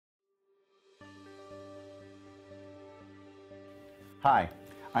Hi,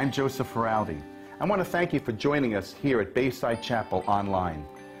 I'm Joseph Feraldi. I want to thank you for joining us here at Bayside Chapel online.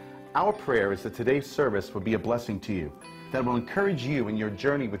 Our prayer is that today's service will be a blessing to you, that it will encourage you in your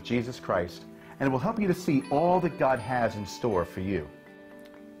journey with Jesus Christ, and it will help you to see all that God has in store for you.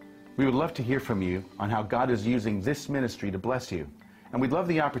 We would love to hear from you on how God is using this ministry to bless you, and we'd love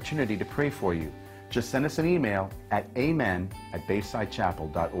the opportunity to pray for you. Just send us an email at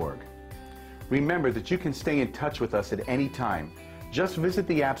amen@baysidechapel.org. Remember that you can stay in touch with us at any time. Just visit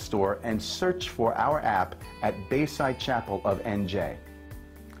the App Store and search for our app at Bayside Chapel of NJ.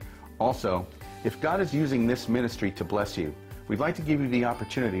 Also, if God is using this ministry to bless you, we'd like to give you the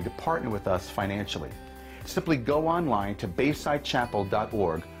opportunity to partner with us financially. Simply go online to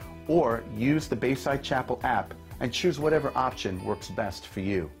baysidechapel.org or use the Bayside Chapel app and choose whatever option works best for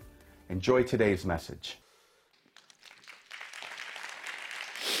you. Enjoy today's message.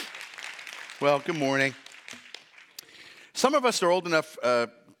 Well, good morning. Some of us are old enough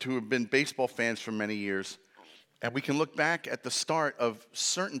to have been baseball fans for many years, and we can look back at the start of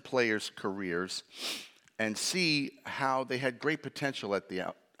certain players' careers and see how they had great potential at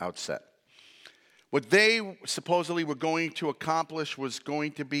the outset. What they supposedly were going to accomplish was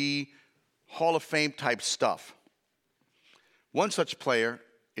going to be Hall of Fame type stuff. One such player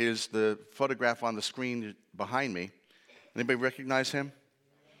is the photograph on the screen behind me. Anybody recognize him?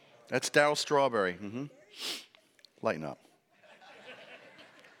 That's Darryl Strawberry. Lighten up.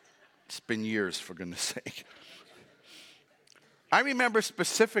 It's been years, for goodness sake. I remember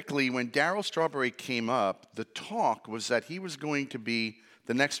specifically when Darryl Strawberry came up, the talk was that he was going to be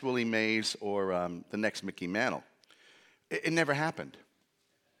the next Willie Mays or the next Mickey Mantle. It never happened.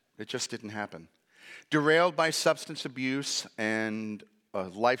 It just didn't happen. Derailed by substance abuse and a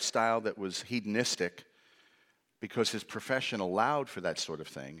lifestyle that was hedonistic, because his profession allowed for that sort of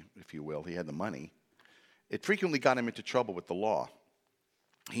thing, if you will. He had the money. It frequently got him into trouble with the law.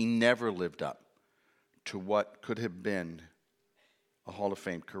 He never lived up to what could have been a Hall of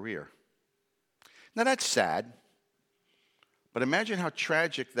Fame career. Now that's sad, but imagine how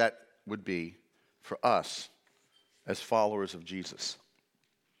tragic that would be for us as followers of Jesus.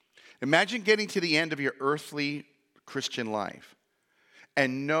 Imagine getting to the end of your earthly Christian life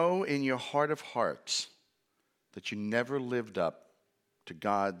and know in your heart of hearts that you never lived up to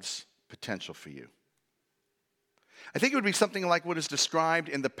God's potential for you. I think it would be something like what is described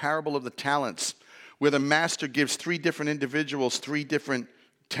in the parable of the talents, where the master gives three different individuals three different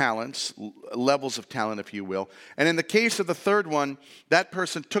talents, levels of talent, if you will. And in the case of the third one, that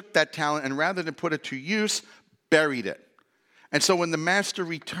person took that talent and rather than put it to use, buried it. And so when the master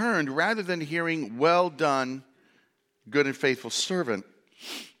returned, rather than hearing, "Well done, good and faithful servant,"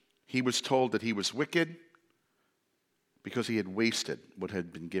 he was told that he was wicked because he had wasted what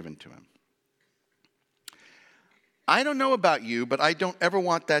had been given to him. I don't know about you, but I don't ever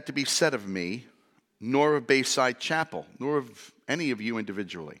want that to be said of me, nor of Bayside Chapel, nor of any of you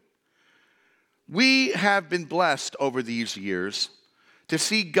individually. We have been blessed over these years to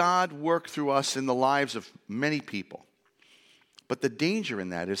see God work through us in the lives of many people. But the danger in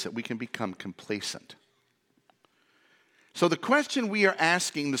that is that we can become complacent. So the question we are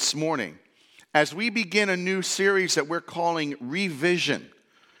asking this morning, as we begin a new series that we're calling Revision,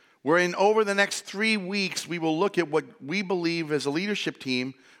 wherein over the next 3 weeks we will look at what we believe as a leadership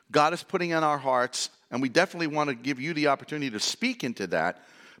team God is putting on our hearts, and we definitely want to give you the opportunity to speak into that,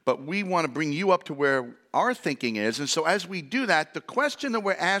 but we want to bring you up to where our thinking is. And so as we do that, the question that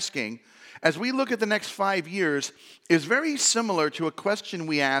we're asking as we look at the next 5 years is very similar to a question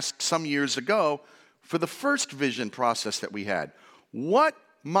we asked some years ago for the first vision process that we had. What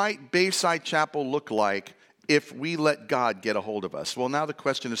might Bayside Chapel look like if we let God get a hold of us? Well, now the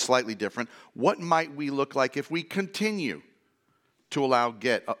question is slightly different. What might we look like if we continue to allow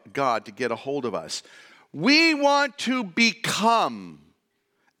God to get a hold of us? We want to become,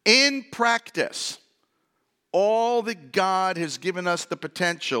 in practice, all that God has given us the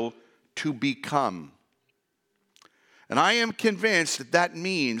potential to become. And I am convinced that that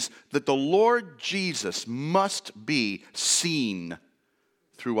means that the Lord Jesus must be seen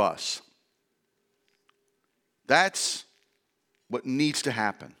through us. That's what needs to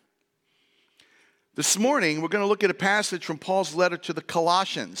happen. This morning, we're going to look at a passage from Paul's letter to the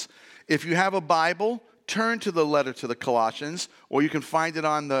Colossians. If you have a Bible, turn to the letter to the Colossians, or you can find it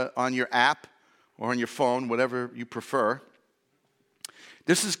on your app or on your phone, whatever you prefer.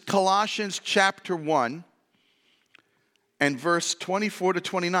 This is Colossians chapter 1 and verse 24 to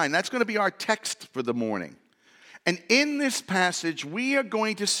 29. That's going to be our text for the morning. And in this passage, we are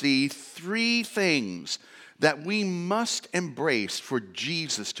going to see three things that we must embrace for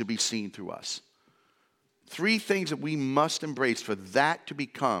Jesus to be seen through us. Three things that we must embrace for that to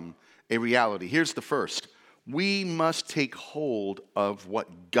become a reality. Here's the first. We must take hold of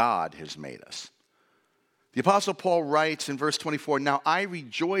what God has made us. The Apostle Paul writes in verse 24, "Now I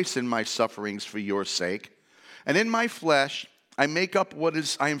rejoice in my sufferings for your sake, and in my flesh I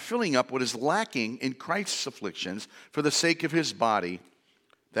am filling up what is lacking in Christ's afflictions for the sake of his body,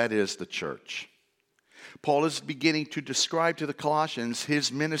 that is the church." Paul is beginning to describe to the Colossians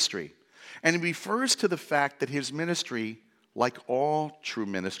his ministry. And he refers to the fact that his ministry, like all true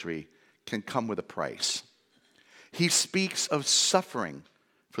ministry, can come with a price. He speaks of suffering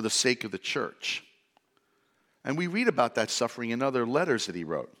for the sake of the church. And we read about that suffering in other letters that he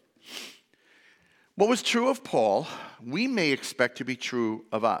wrote. What was true of Paul, we may expect to be true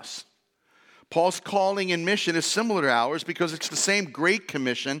of us. Paul's calling and mission is similar to ours because it's the same great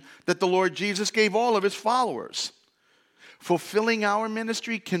commission that the Lord Jesus gave all of his followers. Fulfilling our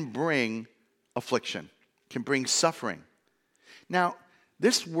ministry can bring affliction, can bring suffering. Now,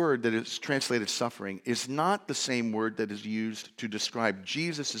 this word that is translated suffering is not the same word that is used to describe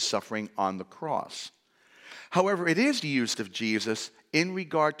Jesus' suffering on the cross. However, it is used of Jesus in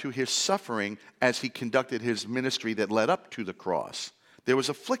regard to his suffering as he conducted his ministry that led up to the cross. There was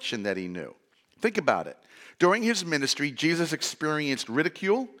affliction that he knew. Think about it. During his ministry, Jesus experienced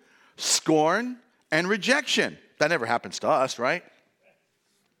ridicule, scorn, and rejection. That never happens to us, right?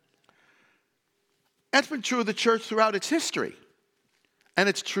 That's been true of the church throughout its history. And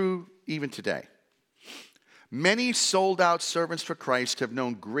it's true even today. Many sold-out servants for Christ have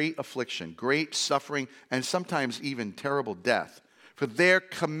known great affliction, great suffering, and sometimes even terrible death for their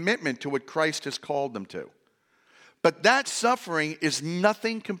commitment to what Christ has called them to. But that suffering is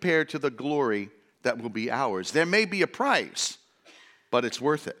nothing compared to the glory that will be ours. There may be a price, but it's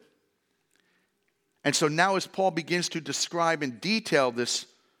worth it. And so now as Paul begins to describe in detail this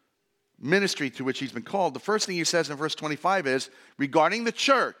ministry to which he's been called, the first thing he says in verse 25 is, regarding the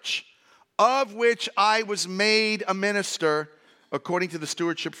church, of which I was made a minister according to the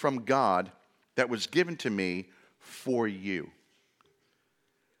stewardship from God that was given to me for you.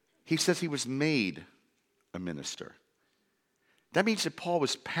 He says he was made a minister. That means that Paul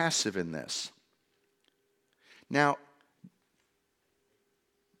was passive in this. Now,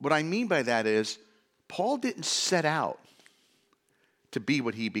 what I mean by that is, Paul didn't set out to be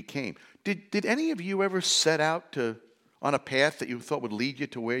what he became. Did any of you ever set out on a path that you thought would lead you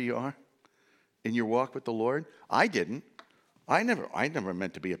to where you are in your walk with the Lord? I didn't. I never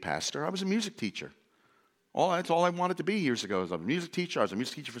meant to be a pastor. I was a music teacher. That's all I wanted to be years ago. I was a music teacher. I was a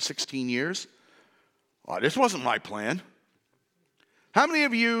music teacher for 16 years. This wasn't my plan. How many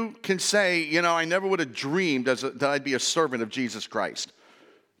of you can say, I never would have dreamed that I'd be a servant of Jesus Christ?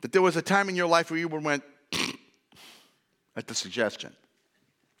 That there was a time in your life where you went at the suggestion.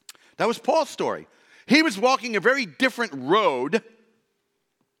 That was Paul's story. He was walking a very different road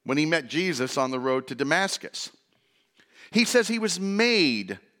when he met Jesus on the road to Damascus. He says he was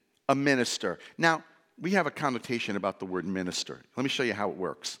made a minister. Now, we have a connotation about the word minister. Let me show you how it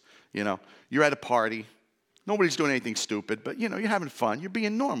works. You're at a party. Nobody's doing anything stupid, but, you're having fun. You're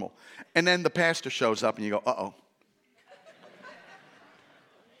being normal. And then the pastor shows up and you go, uh-oh.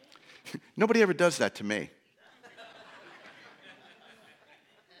 Nobody ever does that to me.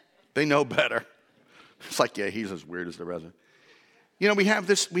 They know better. It's like, yeah, he's as weird as the rest of them. We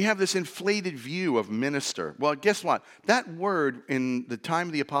have this inflated view of minister. Well, guess what? That word in the time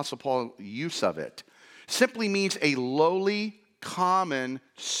of the Apostle Paul's use of it simply means a lowly, common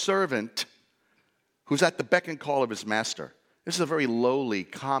servant who's at the beck and call of his master. This is a very lowly,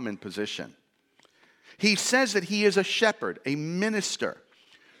 common position. He says that he is a shepherd, a minister,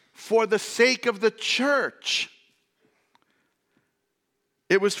 for the sake of the church.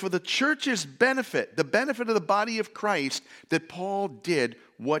 It was for the church's benefit, the benefit of the body of Christ, that Paul did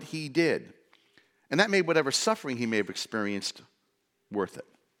what he did. And that made whatever suffering he may have experienced worth it.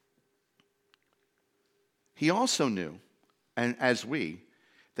 He also knew, and as we,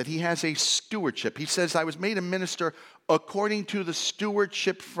 that he has a stewardship. He says, I was made a minister according to the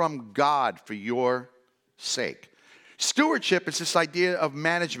stewardship from God for your sake. Stewardship is this idea of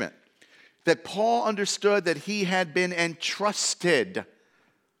management, that Paul understood that he had been entrusted.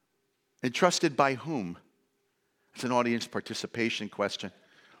 Entrusted by whom? It's an audience participation question.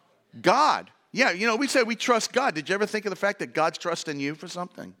 God. Yeah, we say we trust God. Did you ever think of the fact that God's trusting you for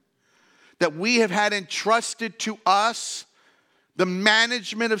something? That we have had entrusted to us the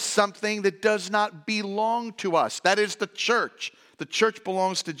management of something that does not belong to us. That is the church. The church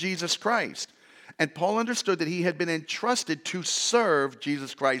belongs to Jesus Christ. And Paul understood that he had been entrusted to serve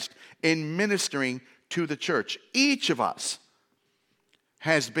Jesus Christ in ministering to the church. Each of us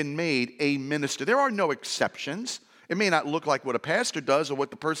has been made a minister. There are no exceptions. It may not look like what a pastor does or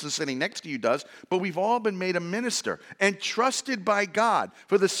what the person sitting next to you does, but we've all been made a minister and trusted by God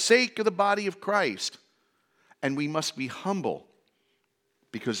for the sake of the body of Christ. And we must be humble,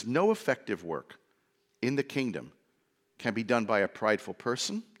 because no effective work in the kingdom can be done by a prideful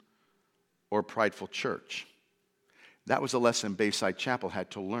person or a prideful church. That was a lesson Bayside Chapel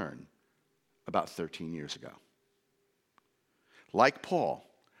had to learn about 13 years ago. Like Paul,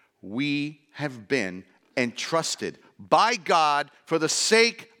 we have been entrusted by God for the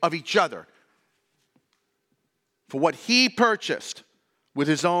sake of each other, for what he purchased with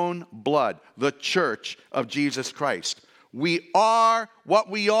his own blood, the church of Jesus Christ. We are what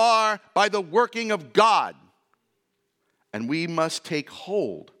we are by the working of God, and we must take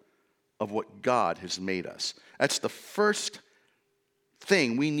hold of what God has made us. That's the first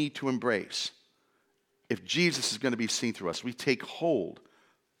thing we need to embrace. If Jesus is going to be seen through us, we take hold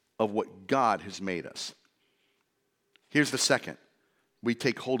of what God has made us. Here's the second. We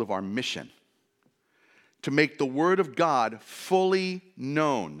take hold of our mission to make the word of God fully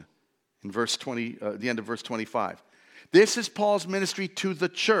known. In verse 20, the end of verse 25. This is Paul's ministry to the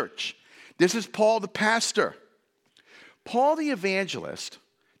church. This is Paul the pastor. Paul the evangelist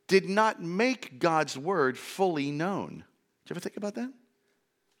did not make God's word fully known. Did you ever think about that?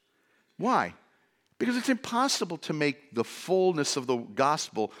 Why? Because it's impossible to make the fullness of the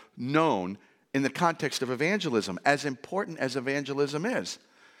gospel known in the context of evangelism, as important as evangelism is.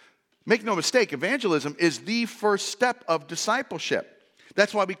 Make no mistake, evangelism is the first step of discipleship.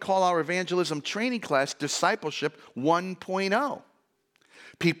 That's why we call our evangelism training class Discipleship 1.0.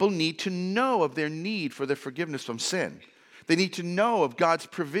 People need to know of their need for their forgiveness from sin. They need to know of God's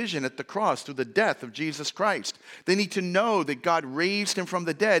provision at the cross through the death of Jesus Christ. They need to know that God raised him from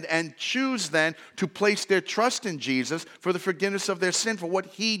the dead and choose then to place their trust in Jesus for the forgiveness of their sin, for what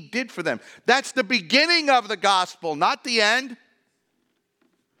he did for them. That's the beginning of the gospel, not the end.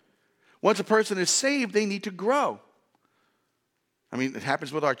 Once a person is saved, they need to grow. I mean, it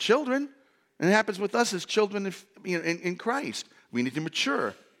happens with our children, and it happens with us as children in Christ. We need to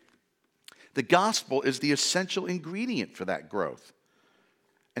mature. The gospel is the essential ingredient for that growth.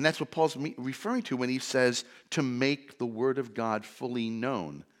 And that's what Paul's referring to when he says to make the word of God fully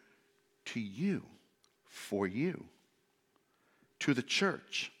known to you, for you, to the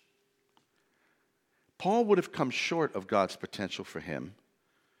church. Paul would have come short of God's potential for him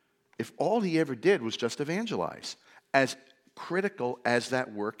if all he ever did was just evangelize, as critical as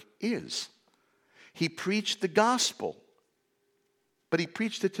that work is. He preached the gospel, but he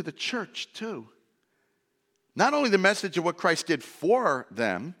preached it to the church too. Not only the message of what Christ did for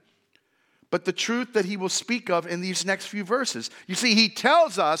them, but the truth that he will speak of in these next few verses. You see, he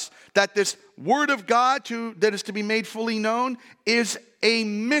tells us that this word of God that is to be made fully known is a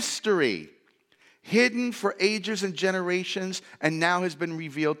mystery, hidden for ages and generations, and now has been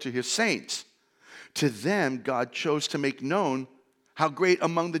revealed to his saints. To them, God chose to make known how great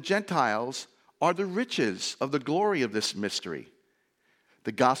among the Gentiles are the riches of the glory of this mystery.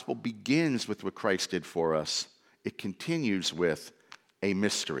 The gospel begins with what Christ did for us. It continues with a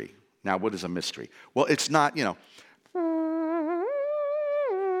mystery. Now, what is a mystery? Well, it's not,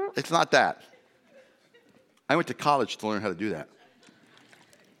 it's not that. I went to college to learn how to do that.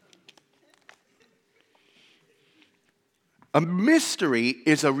 A mystery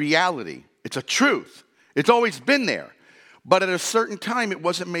is a reality. It's a truth. It's always been there. But at a certain time, it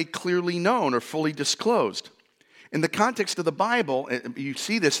wasn't made clearly known or fully disclosed. In the context of the Bible, you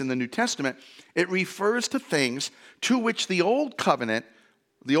see this in the New Testament, it refers to things to which the Old Covenant,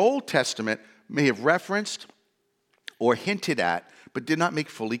 the Old Testament, may have referenced or hinted at, but did not make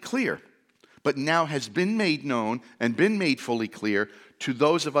fully clear. But now has been made known and been made fully clear to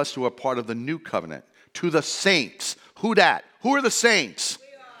those of us who are part of the New Covenant, to the saints. Who that? Who are the saints?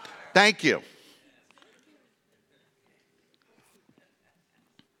 Thank you.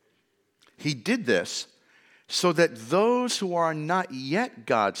 He did this so that those who are not yet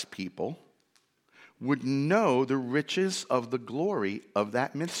God's people would know the riches of the glory of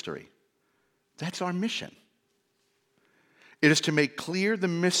that mystery. That's our mission. It is to make clear the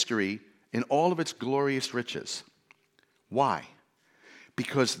mystery in all of its glorious riches. Why?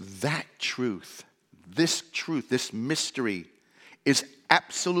 Because that truth, this mystery, is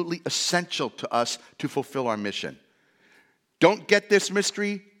absolutely essential to us to fulfill our mission. Don't get this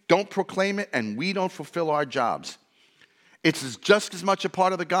mystery, don't proclaim it, and we don't fulfill our jobs. It's just as much a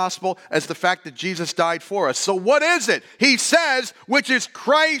part of the gospel as the fact that Jesus died for us. So what is it? He says, which is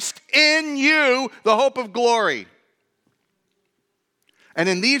Christ in you, the hope of glory. And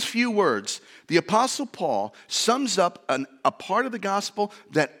in these few words, the Apostle Paul sums up a part of the gospel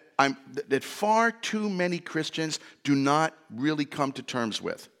that far too many Christians do not really come to terms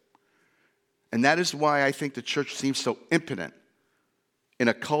with. And that is why I think the church seems so impotent in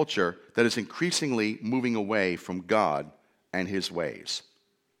a culture that is increasingly moving away from God and his ways.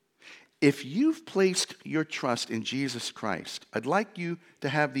 If you've placed your trust in Jesus Christ, I'd like you to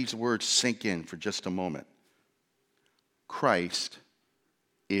have these words sink in for just a moment. Christ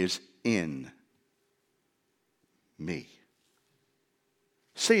is in me.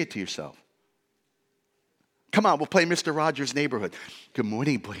 Say it to yourself. Come on, we'll play Mr. Rogers' Neighborhood. Good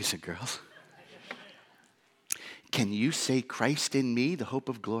morning, boys and girls. Can you say Christ in me, the hope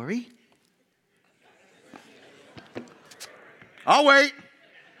of glory? I'll wait.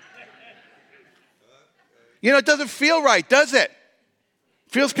 You know, it doesn't feel right, does it?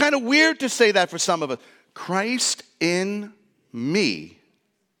 Feels kind of weird to say that for some of us. Christ in me,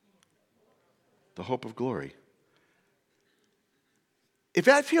 the hope of glory. If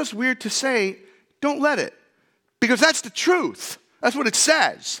that feels weird to say, don't let it. Because that's the truth. That's what it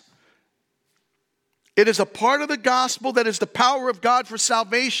says. It is a part of the gospel that is the power of God for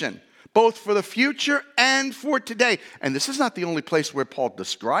salvation, both for the future and for today. And this is not the only place where Paul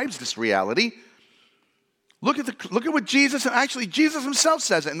describes this reality. Look at what Jesus himself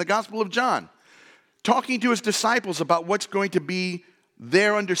says it in the Gospel of John, talking to his disciples about what's going to be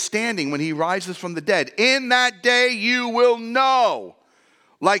their understanding when he rises from the dead. In that day you will know.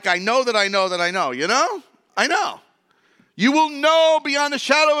 Like I know that I know that I know. You know? I know. You will know beyond a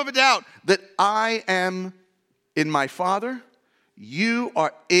shadow of a doubt that I am in my Father, you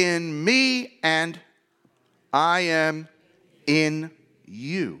are in me, and I am in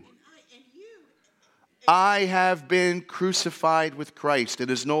you. I have been crucified with Christ. It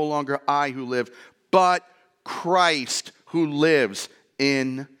is no longer I who live, but Christ who lives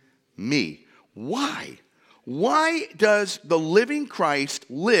in me. Why? Why does the living Christ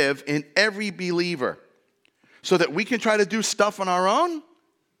live in every believer? So that we can try to do stuff on our own?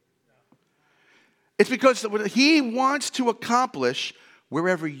 It's because what he wants to accomplish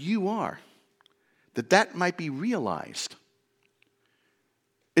wherever you are, that might be realized.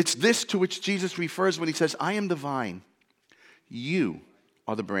 It's this to which Jesus refers when he says, I am the vine, you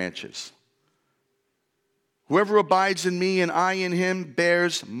are the branches. Whoever abides in me and I in him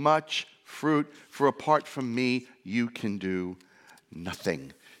bears much fruit, for apart from me you can do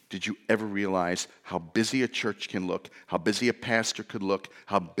nothing. Did you ever realize how busy a church can look, how busy a pastor could look,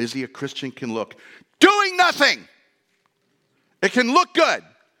 how busy a Christian can look? Doing nothing. It can look good,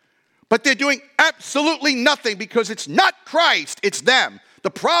 but they're doing absolutely nothing because it's not Christ, it's them. The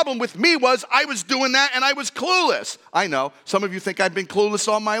problem with me was I was doing that and I was clueless. I know, some of you think I've been clueless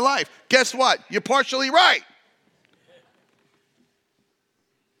all my life. Guess what? You're partially right.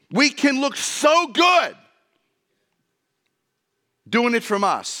 We can look so good doing it from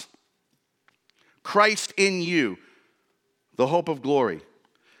us. Christ in you, the hope of glory.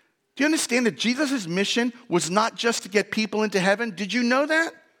 Do you understand that Jesus' mission was not just to get people into heaven? Did you know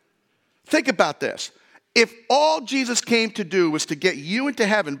that? Think about this. If all Jesus came to do was to get you into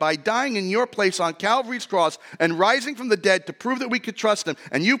heaven by dying in your place on Calvary's cross and rising from the dead to prove that we could trust him,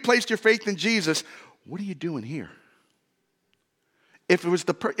 and you placed your faith in Jesus, what are you doing here? If it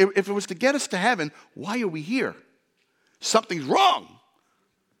was to get us to heaven, why are we here? Something's wrong.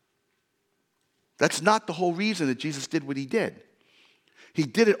 That's not the whole reason that Jesus did what he did. He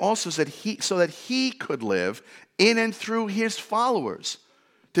did it also so that he could live in and through his followers,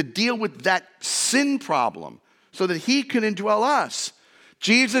 to deal with that sin problem, so that he could indwell us.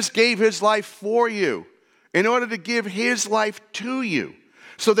 Jesus gave his life for you in order to give his life to you,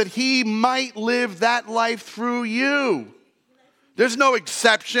 so that he might live that life through you. There's no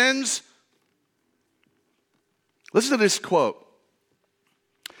exceptions. Listen to this quote.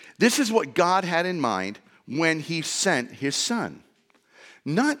 This is what God had in mind when he sent his son.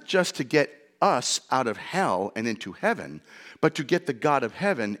 Not just to get us out of hell and into heaven, but to get the God of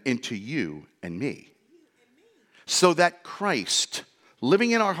heaven into you and me. So that Christ,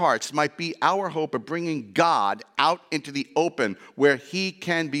 living in our hearts, might be our hope of bringing God out into the open where he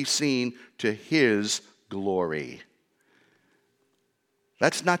can be seen to his glory.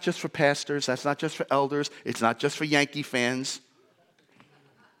 That's not just for pastors. That's not just for elders. It's not just for Yankee fans.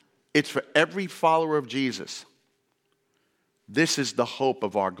 It's for every follower of Jesus. This is the hope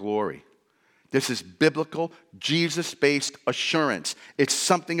of our glory. This is biblical, Jesus-based assurance. It's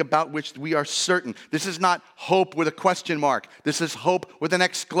something about which we are certain. This is not hope with a question mark. This is hope with an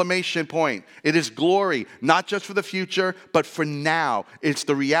exclamation point. It is glory, not just for the future, but for now. It's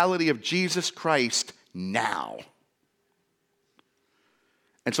the reality of Jesus Christ now.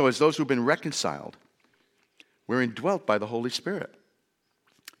 And so as those who've been reconciled, we're indwelt by the Holy Spirit.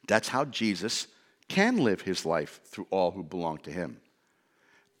 That's how Jesus can live his life through all who belong to him.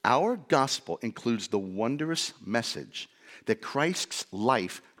 Our gospel includes the wondrous message that Christ's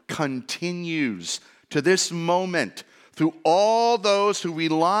life continues to this moment through all those who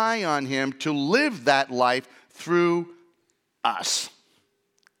rely on him to live that life through us.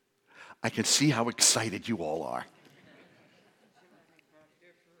 I can see how excited you all are.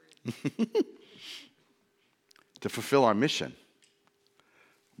 To fulfill our mission,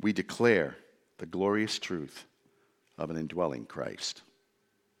 we declare the glorious truth of an indwelling Christ.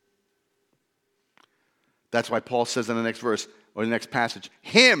 That's why Paul says in the next verse, or the next passage,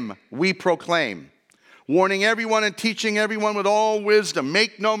 him we proclaim, warning everyone and teaching everyone with all wisdom.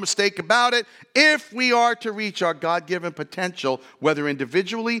 Make no mistake about it. If we are to reach our God-given potential, whether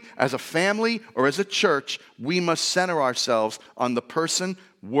individually, as a family, or as a church, we must center ourselves on the person,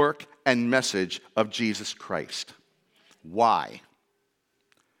 work, and message of Jesus Christ. Why?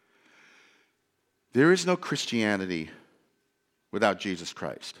 There is no Christianity without Jesus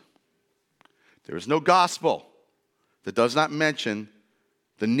Christ. There is no gospel that does not mention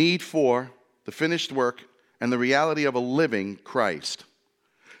the need for the finished work and the reality of a living Christ.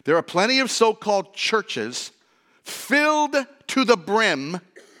 There are plenty of so-called churches filled to the brim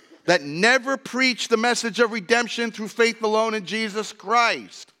that never preach the message of redemption through faith alone in Jesus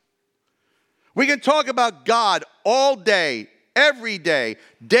Christ. We can talk about God all day, every day,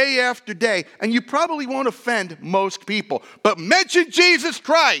 day after day, and you probably won't offend most people. But mention Jesus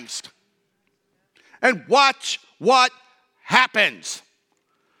Christ and watch what happens.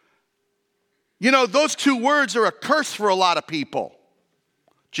 You know, those two words are a curse for a lot of people.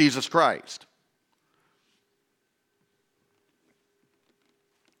 Jesus Christ.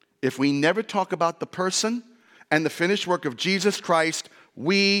 If we never talk about the person and the finished work of Jesus Christ,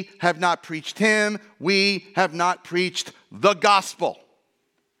 we have not preached him. We have not preached the gospel.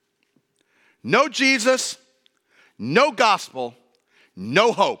 No Jesus, no gospel,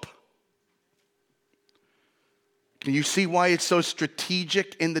 no hope. Can you see why it's so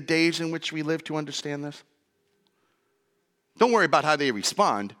strategic in the days in which we live to understand this? Don't worry about how they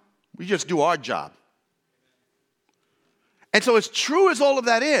respond. We just do our job. And so as true as all of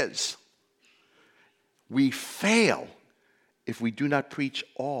that is, we fail if we do not preach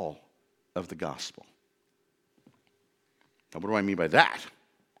all of the gospel. Now, what do I mean by that?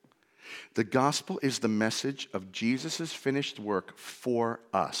 The gospel is the message of Jesus' finished work for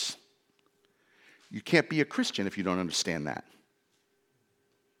us. You can't be a Christian if you don't understand that.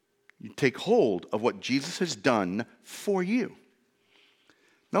 You take hold of what Jesus has done for you.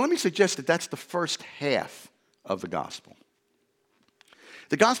 Now, let me suggest that that's the first half of the gospel.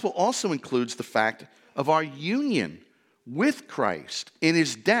 The gospel also includes the fact of our union with Christ in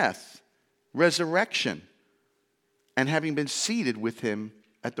his death, resurrection, and having been seated with him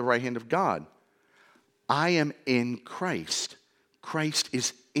at the right hand of God. I am in Christ. Christ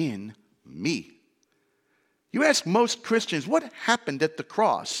is in me. You ask most Christians, what happened at the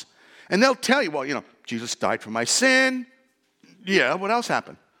cross? And they'll tell you, well, Jesus died for my sin. Yeah, what else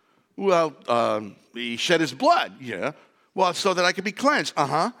happened? Well, he shed his blood. Yeah. Well, so that I could be cleansed.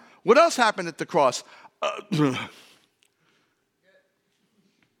 Uh-huh. What else happened at the cross?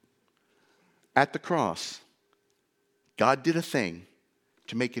 At the cross, God did a thing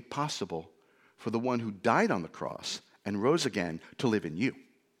to make it possible for the one who died on the cross and rose again to live in you.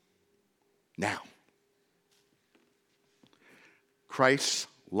 Now, Christ's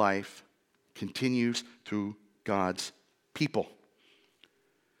life continues through God's people.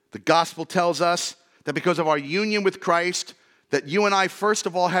 The gospel tells us that because of our union with Christ, that you and I, first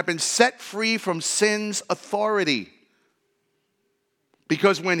of all, have been set free from sin's authority.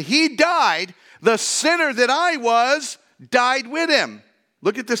 Because when he died, the sinner that I was died with him.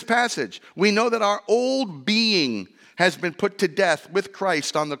 Look at this passage. We know that our old being has been put to death with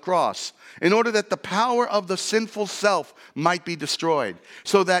Christ on the cross in order that the power of the sinful self might be destroyed,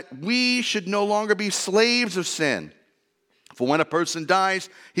 so that we should no longer be slaves of sin. For when a person dies,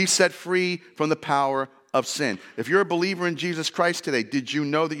 he's set free from the power of sin. If you're a believer in Jesus Christ today, did you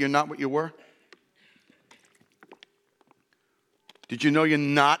know that you're not what you were? Did you know you're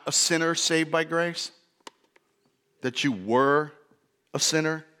not a sinner saved by grace? That you were a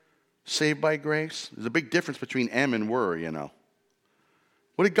sinner saved by grace? There's a big difference between am and were,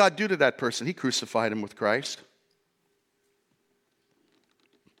 What did God do to that person? He crucified him with Christ.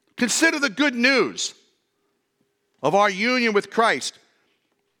 Consider the good news of our union with Christ.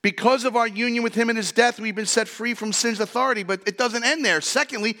 Because of our union with him in his death, we've been set free from sin's authority, but it doesn't end there.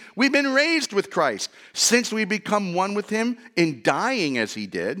 Secondly, we've been raised with Christ. Since we become one with him in dying as he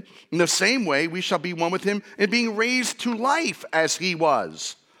did, in the same way we shall be one with him in being raised to life as he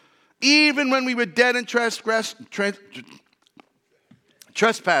was. Even when we were dead in trespasses,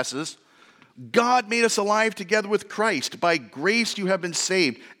 God made us alive together with Christ. By grace you have been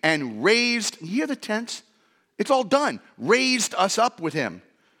saved and raised, you hear the tense? It's all done. Raised us up with him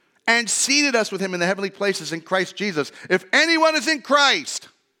and seated us with him in the heavenly places in Christ Jesus. If anyone is in Christ,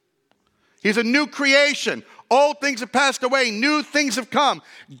 he's a new creation. Old things have passed away. New things have come.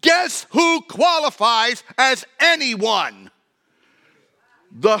 Guess who qualifies as anyone?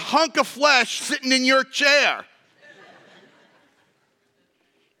 The hunk of flesh sitting in your chair.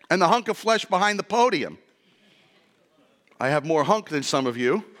 And the hunk of flesh behind the podium. I have more hunk than some of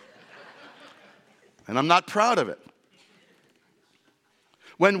you. And I'm not proud of it.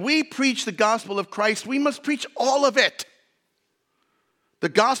 When we preach the gospel of Christ, we must preach all of it. The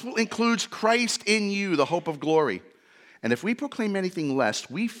gospel includes Christ in you, the hope of glory. And if we proclaim anything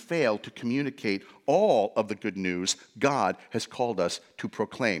less, we fail to communicate all of the good news God has called us to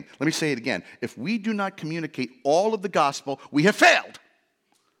proclaim. Let me say it again. If we do not communicate all of the gospel, we have failed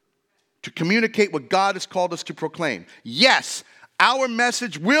to communicate what God has called us to proclaim. Yes, our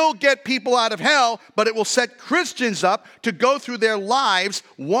message will get people out of hell, but it will set Christians up to go through their lives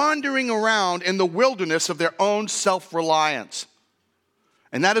wandering around in the wilderness of their own self-reliance.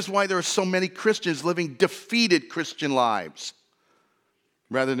 And that is why there are so many Christians living defeated Christian lives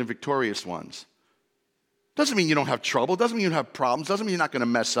rather than victorious ones. Doesn't mean you don't have trouble. Doesn't mean you don't have problems. Doesn't mean you're not going to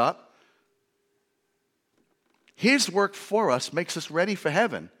mess up. His work for us makes us ready for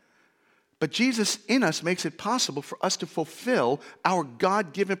heaven. But Jesus in us makes it possible for us to fulfill our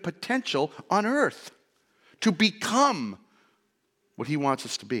God-given potential on earth, to become what he wants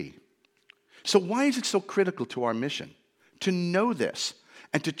us to be. So why is it so critical to our mission to know this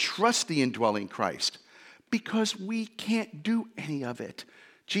and to trust the indwelling Christ? Because we can't do any of it.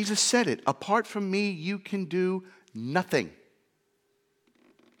 Jesus said it, apart from me, you can do nothing.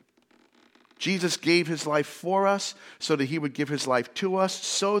 Jesus gave his life for us so that he would give his life to us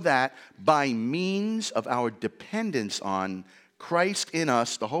so that by means of our dependence on Christ in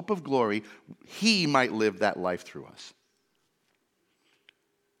us, the hope of glory, he might live that life through us.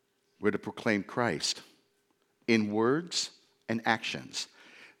 We're to proclaim Christ in words and actions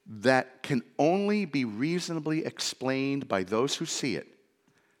that can only be reasonably explained by those who see it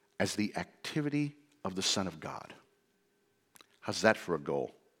as the activity of the Son of God. How's that for a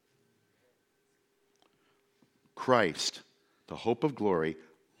goal? Christ, the hope of glory,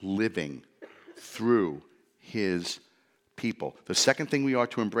 living through his people. The second thing we are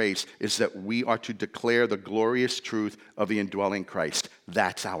to embrace is that we are to declare the glorious truth of the indwelling Christ.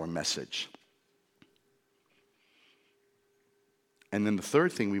 That's our message. And then the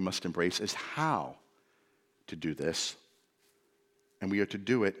third thing we must embrace is how to do this. And we are to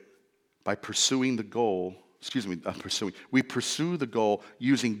do it by pursuing the goal. We pursue the goal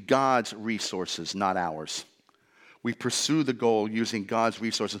using God's resources, not ours. We pursue the goal using God's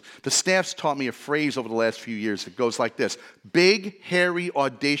resources. The staff's taught me a phrase over the last few years that goes like this: big, hairy,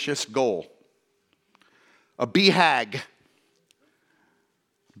 audacious goal. A BHAG.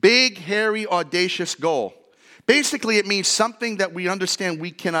 Big, hairy, audacious goal. Basically, it means something that we understand we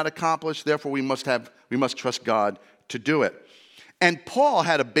cannot accomplish, therefore we must trust God to do it. And Paul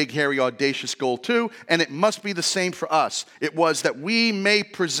had a big, hairy, audacious goal too, and it must be the same for us. It was that we may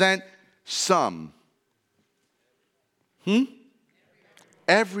present some.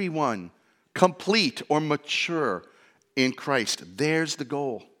 Everyone complete or mature in Christ. There's the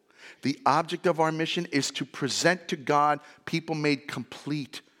goal. The object of our mission is to present to God people made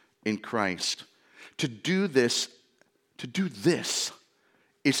complete in Christ. To do this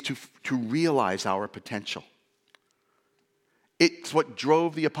is to realize our potential. It's what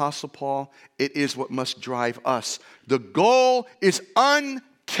drove the Apostle Paul. It is what must drive us. The goal is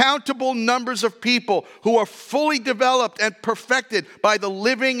uncountable numbers of people who are fully developed and perfected by the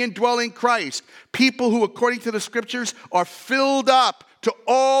living and dwelling Christ. People who, according to the Scriptures, are filled up to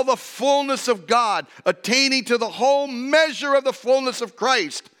all the fullness of God, attaining to the whole measure of the fullness of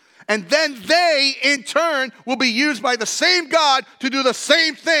Christ. And then they, in turn, will be used by the same God to do the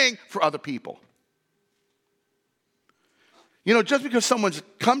same thing for other people. You know, just because someone's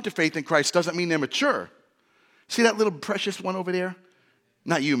come to faith in Christ doesn't mean they're mature. See that little precious one over there?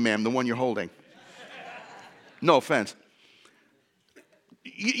 Not you, ma'am, the one you're holding. No offense.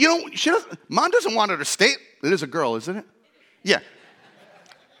 Mom doesn't want her to stay. It is a girl, isn't it? Yeah.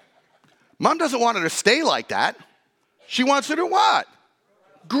 Mom doesn't want her to stay like that. She wants her to what?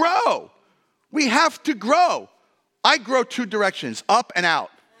 grow. We have to grow. I grow two directions, up and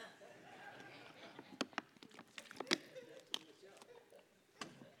out.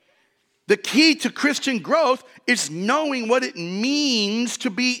 The key to Christian growth is knowing what it means to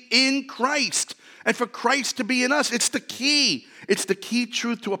be in Christ and for Christ to be in us. It's the key. It's the key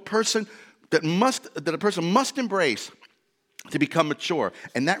truth to a person that a person must embrace to become mature.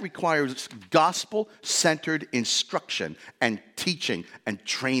 And that requires gospel-centered instruction and teaching and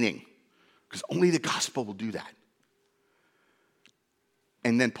training, because only the gospel will do that.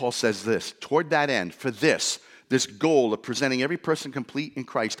 And then Paul says this, toward that end, for this goal of presenting every person complete in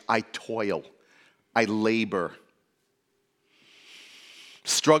Christ, I toil, I labor,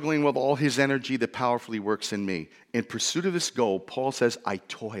 struggling with all his energy that powerfully works in me. In pursuit of this goal, Paul says, I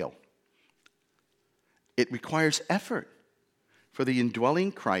toil. It requires effort for the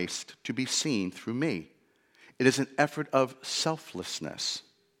indwelling Christ to be seen through me. It is an effort of selflessness.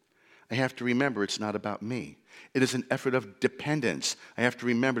 I have to remember it's not about me. It is an effort of dependence. I have to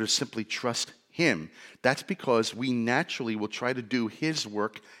remember to simply trust him. That's because we naturally will try to do his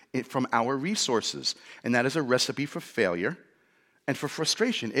work from our resources. And that is a recipe for failure and for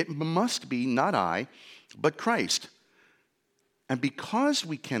frustration. It must be not I, but Christ. And because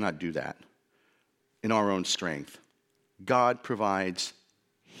we cannot do that in our own strength, God provides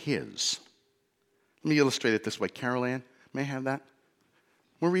his. Let me illustrate it this way. Carol Ann, may I have that?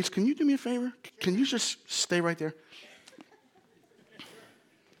 Maurice, can you do me a favor? Can you just stay right there?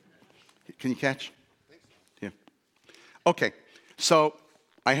 Can you catch? Yeah. Okay, so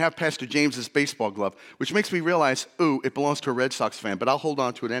I have Pastor James's baseball glove, which makes me realize, ooh, it belongs to a Red Sox fan, but I'll hold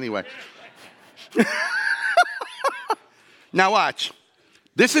on to it anyway. Now watch.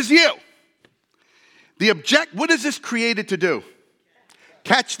 This is you. What is this created to do?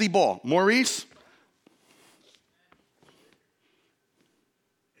 Catch the ball. Maurice?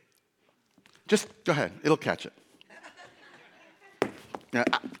 Just go ahead. It'll catch it. Now,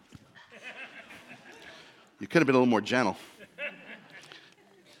 you could have been a little more gentle.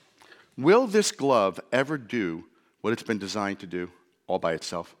 Will this glove ever do what it's been designed to do all by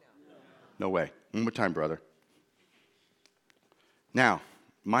itself? No way. One more time, brother. Now,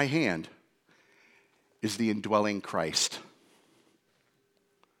 my hand is the indwelling Christ.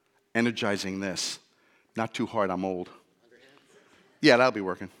 Energizing this. Not too hard, I'm old. Yeah, that'll be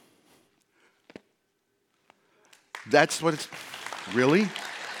working. That's what it's... Really?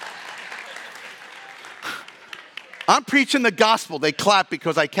 I'm preaching the gospel. They clap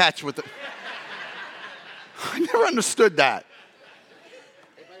because I catch with it. I never understood that.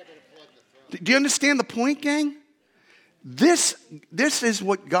 Do you understand the point, gang? This is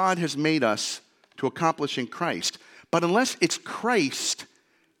what God has made us to accomplish in Christ. But unless it's Christ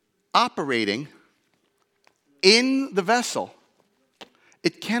operating in the vessel,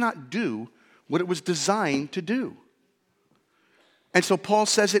 it cannot do what it was designed to do. And so Paul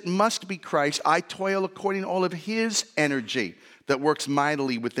says it must be Christ. I toil according to all of his energy that works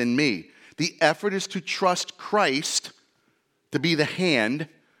mightily within me. The effort is to trust Christ to be the hand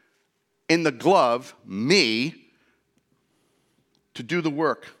in the glove, me, to do the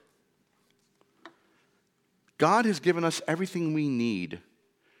work. God has given us everything we need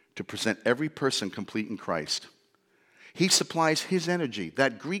to present every person complete in Christ. He supplies his energy.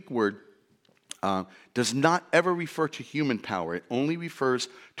 That Greek word does not ever refer to human power. It only refers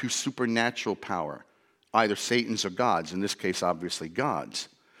to supernatural power, either Satan's or God's. In this case, obviously God's.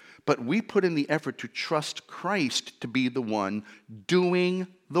 But we put in the effort to trust Christ to be the one doing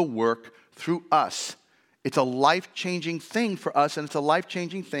the work through us. It's a life-changing thing for us, and it's a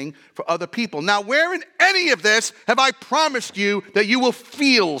life-changing thing for other people. Now, where in any of this have I promised you that you will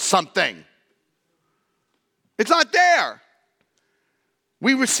feel something? It's not there.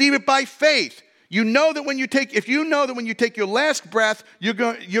 We receive it by faith. If you know that when you take your last breath, you're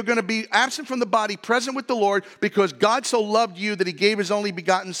going to be absent from the body, present with the Lord, because God so loved you that he gave his only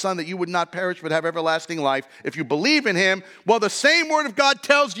begotten Son that you would not perish but have everlasting life. If you believe in him, well, the same word of God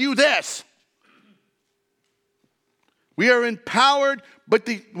tells you this. We are empowered with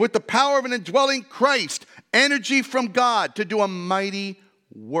the power of an indwelling Christ, energy from God to do a mighty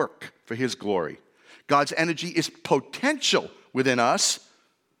work for his glory. God's energy is potential within us.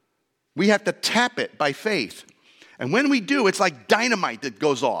 We have to tap it by faith. And when we do, it's like dynamite that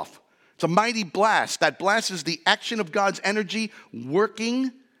goes off. It's a mighty blast. That blast is the action of God's energy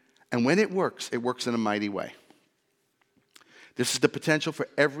working. And when it works in a mighty way. This is the potential for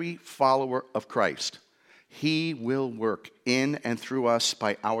every follower of Christ. He will work in and through us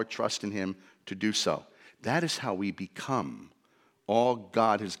by our trust in him to do so. That is how we become all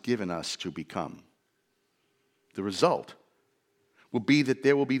God has given us to become. The result, will be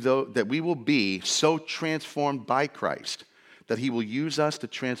that we will be so transformed by Christ that he will use us to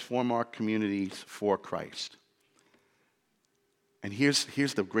transform our communities for Christ. And here's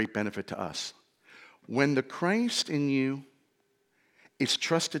the great benefit to us. When the Christ in you is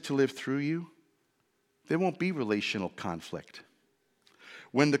trusted to live through you, there won't be relational conflict.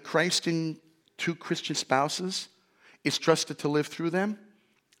 When the Christ in two Christian spouses is trusted to live through them,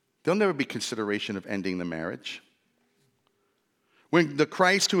 there'll never be consideration of ending the marriage. When the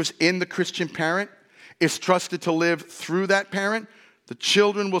Christ who is in the Christian parent is trusted to live through that parent, the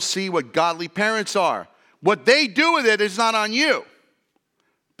children will see what godly parents are. What they do with it is not on you,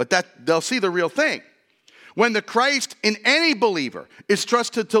 but that they'll see the real thing. When the Christ in any believer is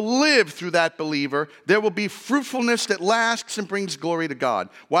trusted to live through that believer, there will be fruitfulness that lasts and brings glory to God,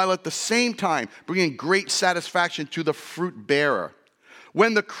 while at the same time bringing great satisfaction to the fruit bearer.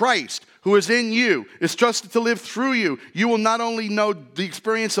 When the Christ who is in you is trusted to live through you, you will not only know the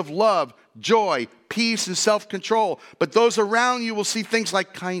experience of love, joy, peace, and self-control, but those around you will see things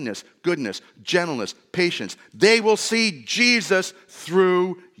like kindness, goodness, gentleness, patience. They will see Jesus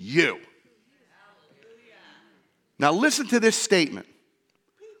through you. Now listen to this statement.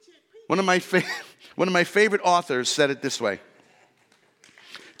 One of my favorite authors said it this way.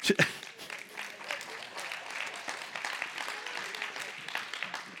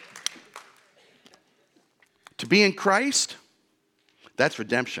 To be in Christ, that's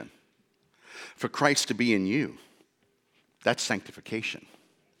redemption. For Christ to be in you, that's sanctification.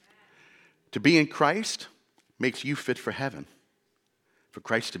 To be in Christ makes you fit for heaven. For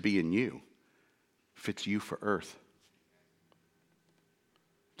Christ to be in you fits you for earth.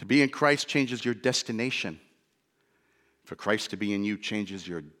 To be in Christ changes your destination. For Christ to be in you changes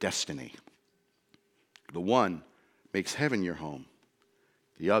your destiny. The one makes heaven your home.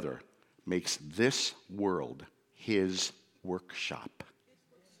 The other makes this world his workshop.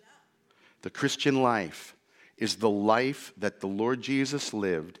 The Christian life is the life that the Lord Jesus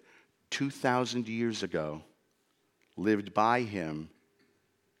lived 2,000 years ago, lived by him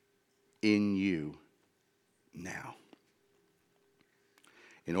in you now.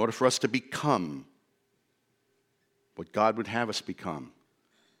 In order for us to become what God would have us become,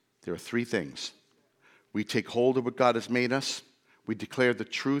 there are three things. We take hold of what God has made us, we declare the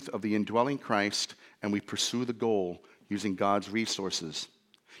truth of the indwelling Christ, and we pursue the goal using God's resources.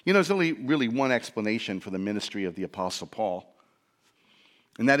 You know, there's only really one explanation for the ministry of the Apostle Paul,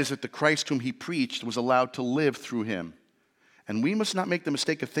 and that is that the Christ whom he preached was allowed to live through him. And we must not make the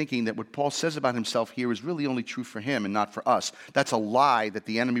mistake of thinking that what Paul says about himself here is really only true for him and not for us. That's a lie that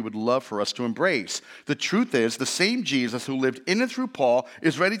the enemy would love for us to embrace. The truth is, the same Jesus who lived in and through Paul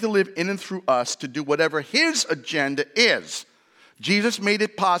is ready to live in and through us to do whatever his agenda is. Jesus made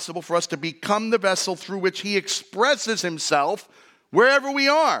it possible for us to become the vessel through which he expresses himself wherever we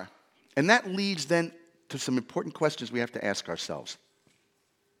are. And that leads then to some important questions we have to ask ourselves.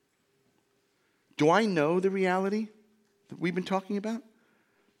 Do I know the reality that we've been talking about?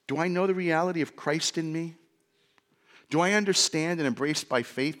 Do I know the reality of Christ in me? Do I understand and embrace by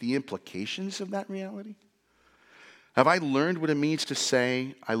faith the implications of that reality? Have I learned what it means to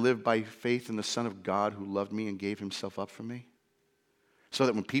say, I live by faith in the Son of God who loved me and gave himself up for me? So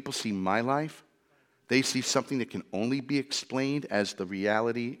that when people see my life, they see something that can only be explained as the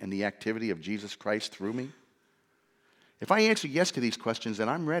reality and the activity of Jesus Christ through me? If I answer yes to these questions, then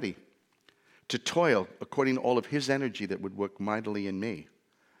I'm ready to toil according to all of his energy that would work mightily in me.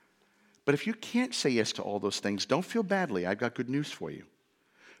 But if you can't say yes to all those things, don't feel badly. I've got good news for you.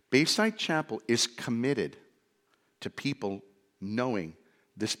 Bayside Chapel is committed to people knowing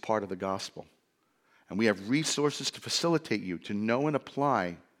this part of the gospel. And we have resources to facilitate you to know and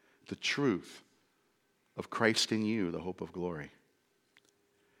apply the truth of Christ in you, the hope of glory.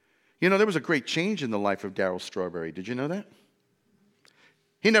 You know, there was a great change in the life of Darryl Strawberry. Did you know that?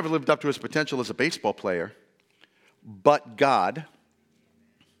 He never lived up to his potential as a baseball player, but God.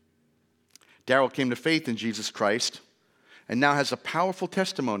 Darryl came to faith in Jesus Christ and now has a powerful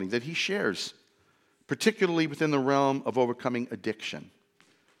testimony that he shares, particularly within the realm of overcoming addiction.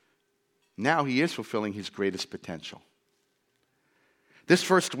 Now he is fulfilling his greatest potential. This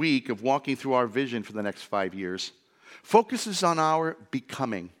first week of walking through our vision for the next 5 years focuses on our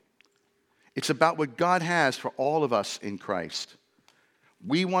becoming. It's about what God has for all of us in Christ.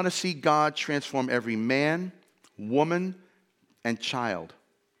 We want to see God transform every man, woman, and child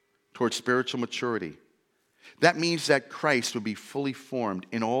towards spiritual maturity. That means that Christ will be fully formed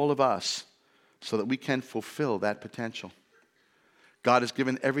in all of us so that we can fulfill that potential. God has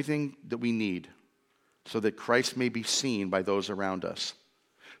given everything that we need so that Christ may be seen by those around us.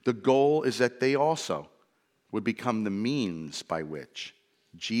 The goal is that they also would become the means by which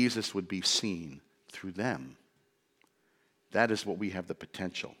Jesus would be seen through them. That is what we have the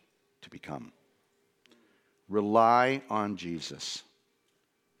potential to become. Rely on Jesus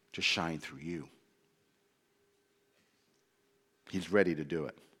to shine through you. He's ready to do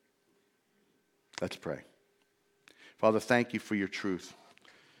it. Let's pray. Father, thank you for your truth.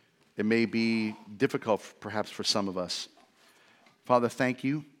 It may be difficult, perhaps, for some of us. Father, thank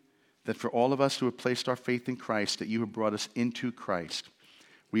you that for all of us who have placed our faith in Christ, that you have brought us into Christ.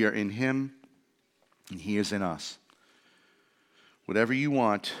 We are in him, and he is in us. Whatever you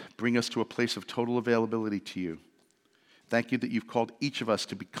want, bring us to a place of total availability to you. Thank you that you've called each of us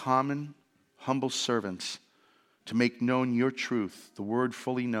to be common, humble servants, to make known your truth, the word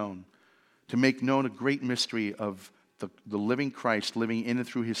fully known, to make known a great mystery of the living Christ living in and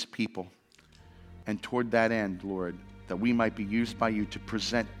through his people. And toward that end, Lord, that we might be used by you to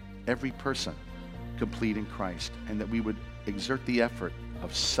present every person complete in Christ, and that we would exert the effort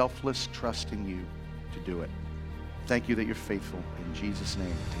of selfless trust in you to do it. Thank you that you're faithful. In Jesus'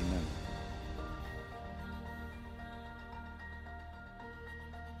 name, amen.